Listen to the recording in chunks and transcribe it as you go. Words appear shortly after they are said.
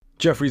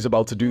Jeffrey's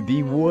about to do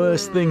the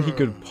worst thing he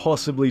could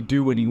possibly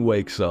do when he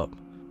wakes up.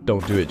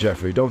 Don't do it,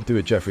 Jeffrey. Don't do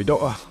it, Jeffrey.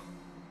 Don't.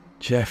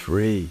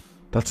 Jeffrey,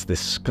 that's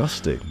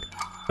disgusting.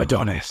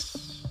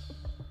 Adonis.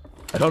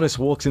 Adonis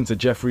walks into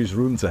Jeffrey's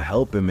room to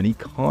help him, and he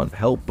can't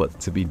help but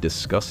to be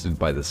disgusted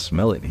by the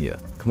smell in here.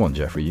 Come on,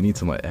 Jeffrey, you need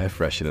some like air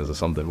fresheners or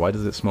something. Why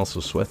does it smell so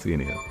sweaty in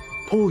here?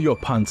 Pull your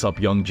pants up,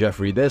 young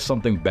Jeffrey. There's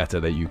something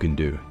better that you can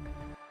do.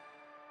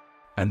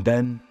 And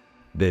then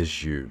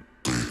there's you.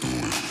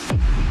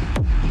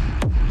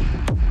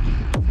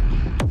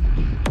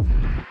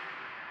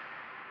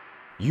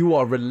 You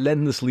are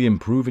relentlessly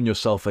improving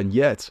yourself, and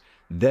yet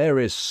there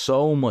is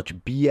so much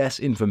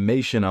BS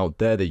information out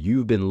there that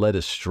you've been led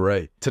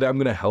astray. Today I'm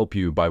going to help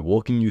you by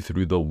walking you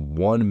through the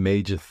one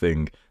major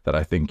thing that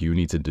I think you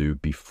need to do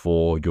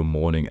before your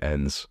morning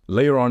ends.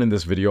 Later on in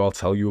this video, I'll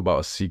tell you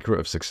about a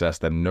secret of success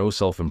that no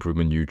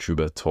self-improvement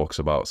YouTuber talks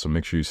about, so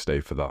make sure you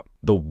stay for that.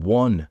 The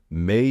one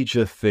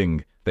major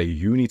thing that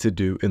you need to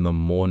do in the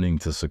morning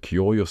to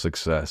secure your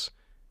success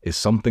is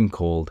something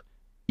called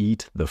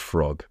eat the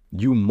frog.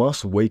 You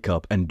must wake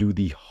up and do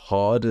the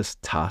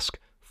hardest task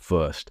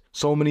first.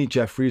 So many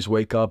Jeffreys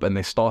wake up and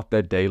they start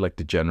their day like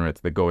degenerates.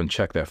 They go and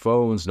check their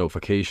phones,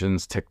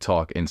 notifications,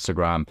 TikTok,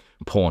 Instagram,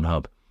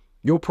 Pornhub.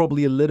 You're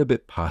probably a little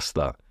bit past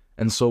that.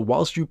 And so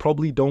whilst you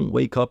probably don't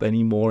wake up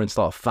anymore and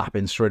start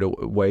fapping straight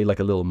away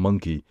like a little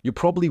monkey, you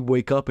probably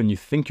wake up and you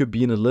think you're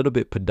being a little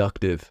bit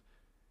productive.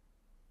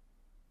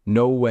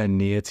 Nowhere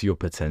near to your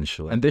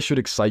potential. And this should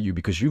excite you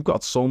because you've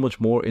got so much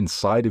more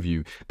inside of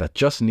you that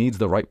just needs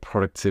the right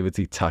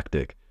productivity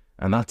tactic.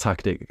 And that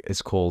tactic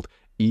is called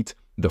eat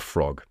the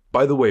frog.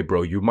 By the way,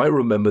 bro, you might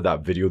remember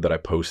that video that I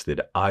posted,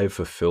 I've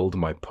fulfilled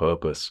my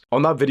purpose.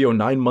 On that video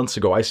 9 months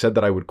ago, I said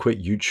that I would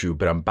quit YouTube,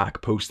 but I'm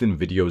back posting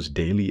videos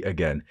daily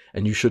again,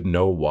 and you should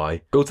know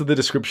why. Go to the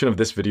description of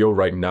this video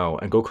right now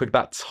and go click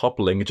that top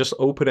link and just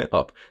open it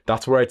up.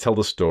 That's where I tell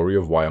the story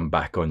of why I'm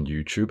back on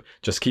YouTube.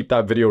 Just keep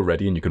that video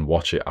ready and you can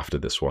watch it after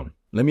this one.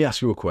 Let me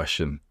ask you a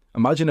question.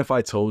 Imagine if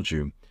I told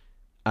you,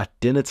 at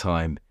dinner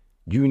time,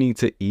 you need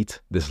to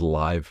eat this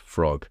live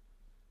frog.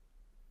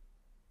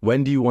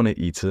 When do you want to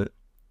eat it?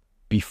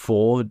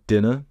 Before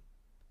dinner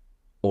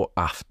or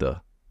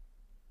after?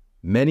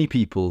 Many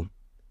people,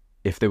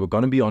 if they were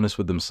going to be honest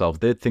with themselves,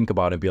 they'd think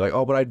about it and be like,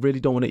 oh, but I really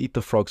don't want to eat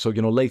the frog. So,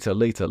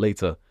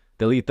 later.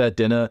 They'll eat their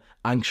dinner,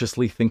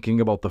 anxiously thinking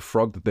about the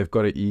frog that they've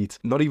got to eat,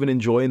 not even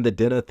enjoying the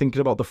dinner,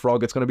 thinking about the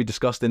frog. It's going to be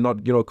disgusting.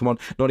 Not, come on,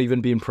 not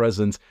even being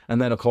present. And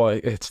then, okay,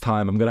 it's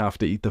time. I'm going to have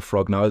to eat the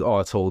frog now. Oh,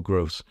 it's all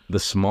gross. The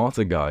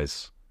smarter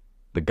guys,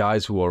 the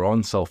guys who are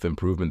on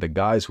self-improvement, the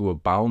guys who are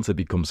bound to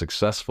become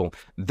successful,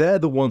 they're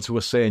the ones who are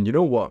saying, you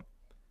know what?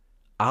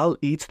 I'll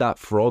eat that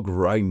frog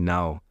right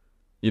now.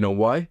 You know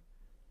why?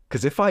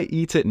 Because if I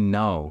eat it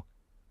now,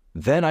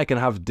 then I can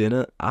have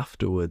dinner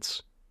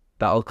afterwards.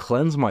 That'll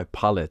cleanse my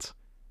palate.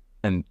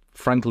 And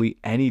frankly,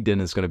 any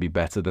dinner is going to be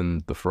better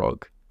than the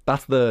frog.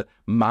 That's the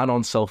man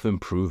on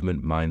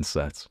self-improvement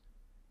mindset.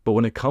 But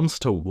when it comes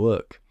to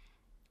work,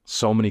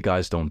 so many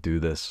guys don't do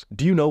this.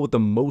 Do you know what the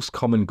most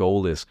common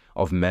goal is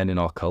of men in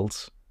our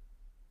cults?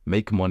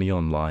 Make money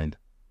online.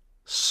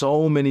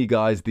 So many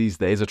guys these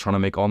days are trying to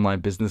make online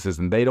businesses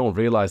and they don't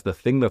realize the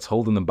thing that's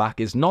holding them back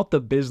is not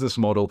the business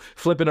model,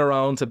 flipping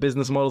around to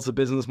business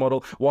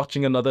model,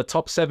 watching another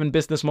top 7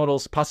 business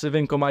models, passive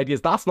income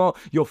ideas. That's not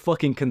your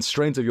fucking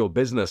constraint of your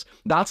business.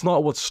 That's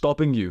not what's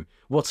stopping you.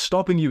 What's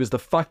stopping you is the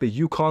fact that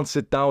you can't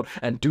sit down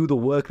and do the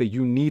work that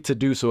you need to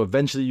do so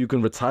eventually you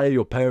can retire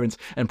your parents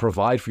and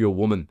provide for your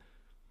woman.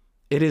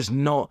 It is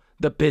not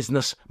the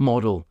business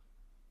model.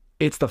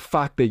 It's the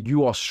fact that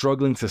you are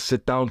struggling to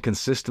sit down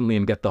consistently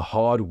and get the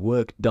hard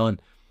work done.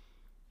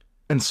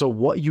 And so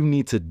what you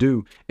need to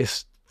do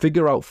is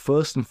figure out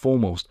first and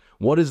foremost,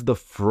 what is the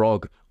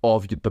frog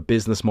of the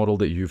business model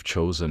that you've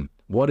chosen?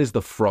 What is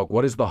the frog?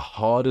 What is the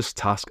hardest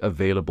task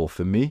available?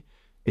 For me,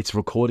 it's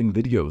recording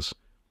videos.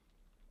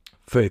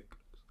 For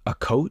a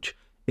coach,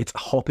 it's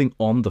hopping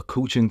on the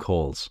coaching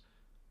calls.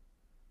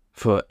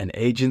 For an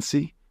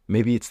agency,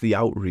 maybe it's the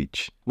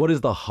outreach. What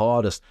is the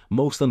hardest,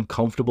 most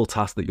uncomfortable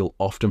task that you'll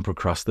often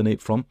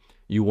procrastinate from?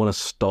 You want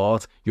to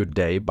start your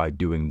day by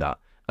doing that.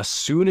 As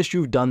soon as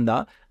you've done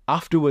that,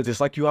 afterwards, it's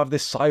like you have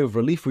this sigh of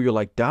relief where you're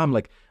like, damn,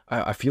 like,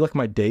 I feel like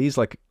my day's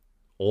like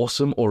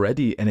awesome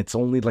already and it's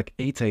only like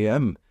 8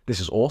 a.m. This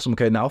is awesome.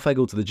 Okay, now if I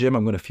go to the gym,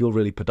 I'm going to feel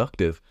really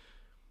productive.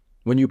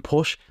 When you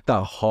push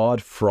that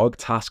hard frog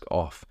task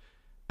off,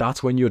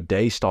 that's when your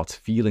day starts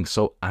feeling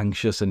so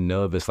anxious and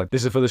nervous. Like,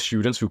 this is for the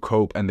students who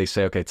cope and they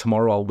say, okay,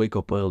 tomorrow I'll wake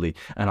up early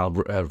and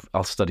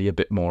I'll study a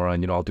bit more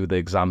and, I'll do the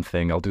exam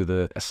thing, I'll do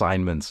the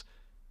assignments.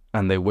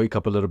 And they wake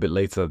up a little bit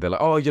later. They're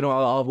like, oh,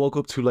 I woke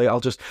up too late.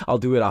 I'll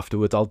do it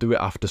afterwards. I'll do it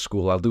after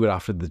school. I'll do it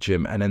after the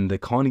gym. And then they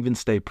can't even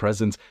stay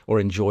present or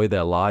enjoy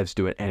their lives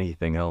doing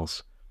anything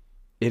else.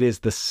 It is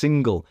the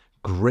single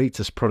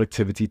greatest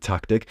productivity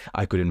tactic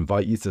I could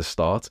invite you to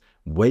start.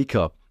 Wake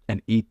up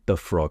and eat the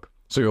frog.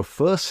 So your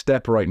first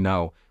step right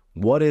now,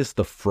 what is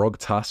the frog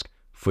task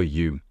for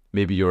you?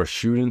 Maybe you're a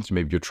student,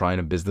 maybe you're trying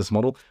a business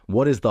model.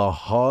 What is the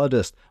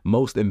hardest,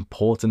 most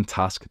important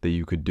task that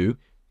you could do?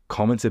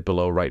 comment it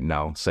below right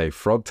now. Say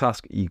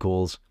Frogtask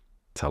equals,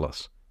 tell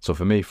us. So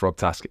for me,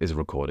 Frogtask is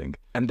recording.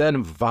 And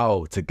then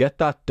vow to get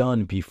that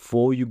done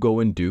before you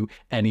go and do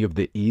any of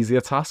the easier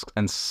tasks,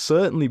 and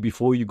certainly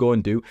before you go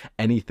and do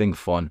anything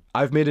fun.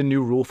 I've made a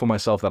new rule for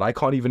myself that I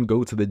can't even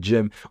go to the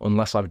gym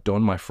unless I've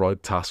done my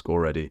Frogtask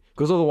already.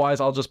 Because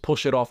otherwise I'll just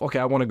push it off. Okay,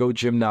 I want to go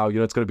gym now. You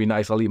know, it's going to be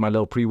nice. I'll eat my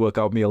little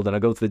pre-workout meal. Then I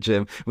go to the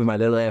gym with my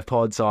little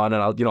AirPods on,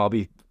 and I'll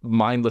be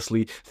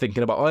mindlessly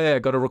thinking about, oh yeah, I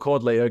got to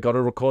record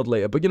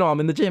later. But you know, I'm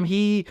in the gym.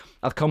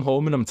 I'll come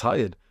home and I'm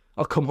tired.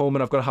 I'll come home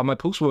and I've got to have my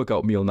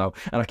post-workout meal now.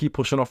 And I keep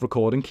pushing off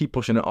recording, keep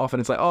pushing it off. And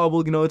it's like, oh,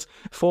 well, you know, it's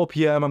 4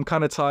 p.m. I'm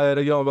kind of tired.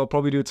 You know, I'll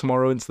probably do it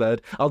tomorrow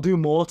instead. I'll do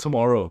more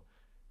tomorrow.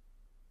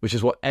 Which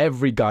is what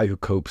every guy who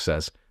copes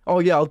says. Oh,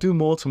 yeah, I'll do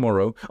more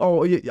tomorrow.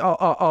 Oh, yeah,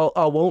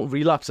 I won't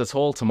relapse at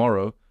all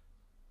tomorrow.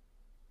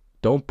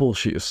 Don't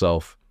bullshit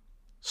yourself.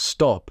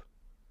 Stop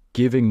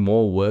giving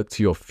more work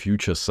to your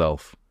future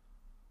self.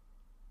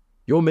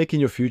 You're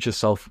making your future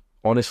self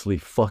honestly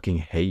fucking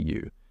hate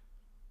you.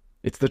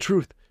 It's the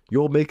truth.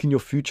 You're making your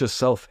future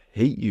self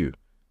hate you.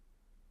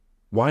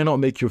 Why not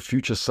make your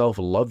future self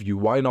love you?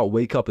 Why not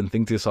wake up and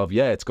think to yourself,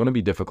 yeah, it's going to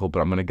be difficult, but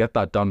I'm going to get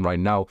that done right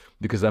now,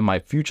 because then my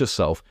future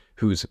self,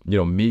 who's, you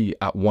know, me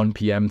at 1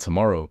 p.m.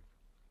 tomorrow,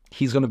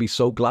 he's going to be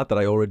so glad that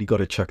I already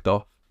got it checked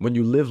off. When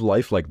you live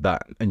life like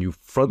that and you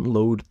front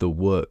load the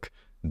work,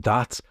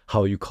 that's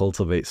how you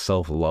cultivate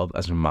self-love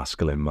as a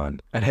masculine man.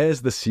 And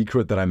here's the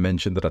secret that I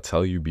mentioned that I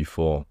tell you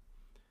before.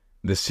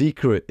 The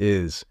secret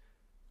is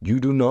you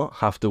do not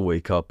have to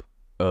wake up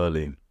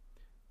early.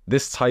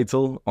 This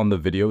title on the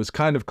video is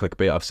kind of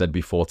clickbait. I've said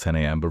before 10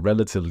 a.m., but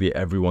relatively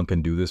everyone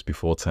can do this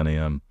before 10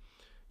 a.m.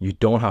 You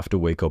don't have to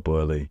wake up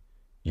early.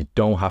 You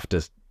don't have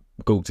to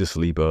go to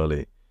sleep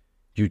early.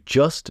 You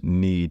just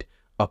need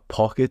a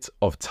pocket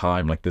of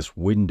time, like this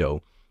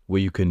window,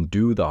 where you can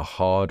do the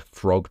hard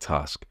frog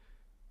task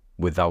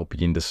without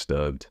being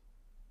disturbed.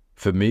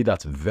 For me,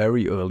 that's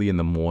very early in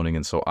the morning,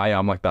 and so I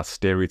am like that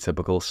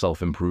stereotypical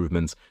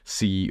self-improvement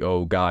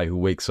CEO guy who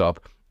wakes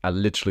up at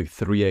literally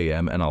 3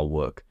 a.m. and I'll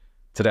work.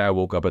 Today I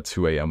woke up at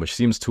 2 a.m., which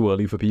seems too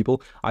early for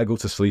people. I go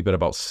to sleep at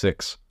about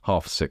 6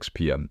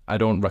 p.m. I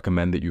don't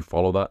recommend that you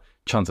follow that.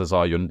 Chances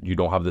are you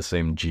don't have the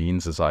same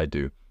genes as I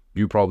do.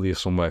 You probably are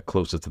somewhere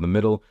closer to the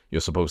middle.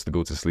 You're supposed to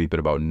go to sleep at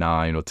about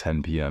 9 or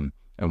 10 p.m.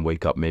 and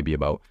wake up maybe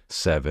about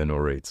 7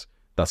 or 8.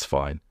 That's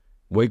fine.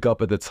 Wake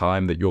up at the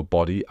time that your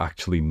body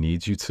actually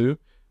needs you to,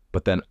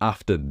 but then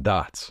after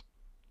that,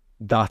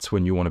 that's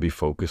when you want to be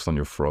focused on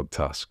your frog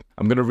task.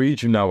 I'm going to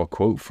read you now a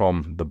quote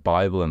from the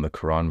Bible and the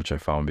Quran, which I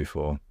found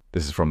before.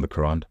 This is from the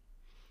Quran.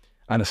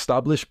 And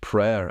establish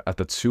prayer at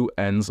the two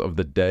ends of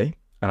the day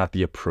and at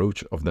the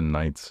approach of the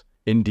night.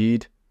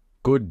 Indeed,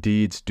 good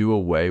deeds do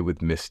away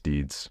with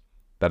misdeeds.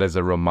 That is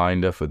a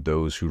reminder for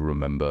those who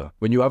remember.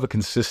 When you have a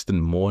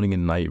consistent morning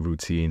and night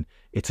routine,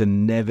 it's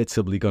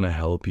inevitably going to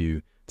help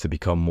you to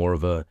become more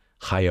of a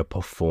higher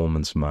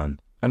performance man.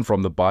 And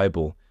from the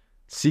Bible,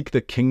 seek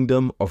the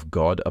kingdom of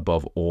God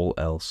above all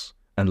else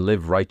and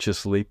live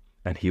righteously,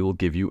 and he will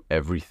give you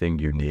everything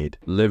you need.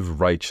 Live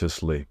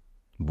righteously,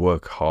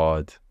 work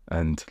hard,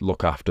 and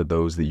look after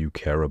those that you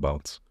care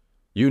about.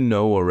 You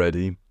know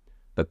already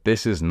that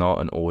this is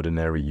not an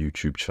ordinary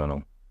YouTube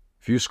channel.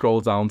 If you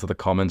scroll down to the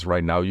comments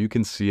right now, you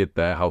can see it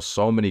there, how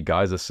so many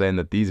guys are saying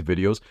that these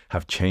videos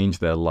have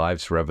changed their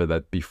lives forever,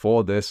 that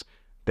before this,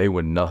 they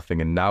were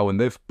nothing, and now when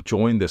they've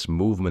joined this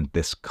movement,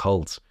 this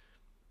cult,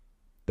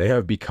 they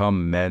have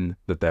become men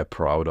that they're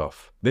proud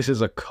of. This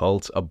is a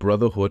cult, a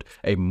brotherhood,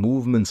 a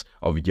movement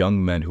of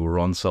young men who are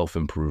on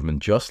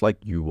self-improvement, just like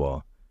you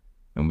are.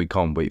 And we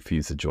can't wait for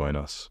you to join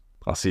us.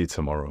 I'll see you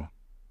tomorrow.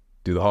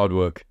 Do the hard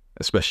work,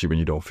 especially when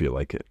you don't feel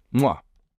like it. Mwah.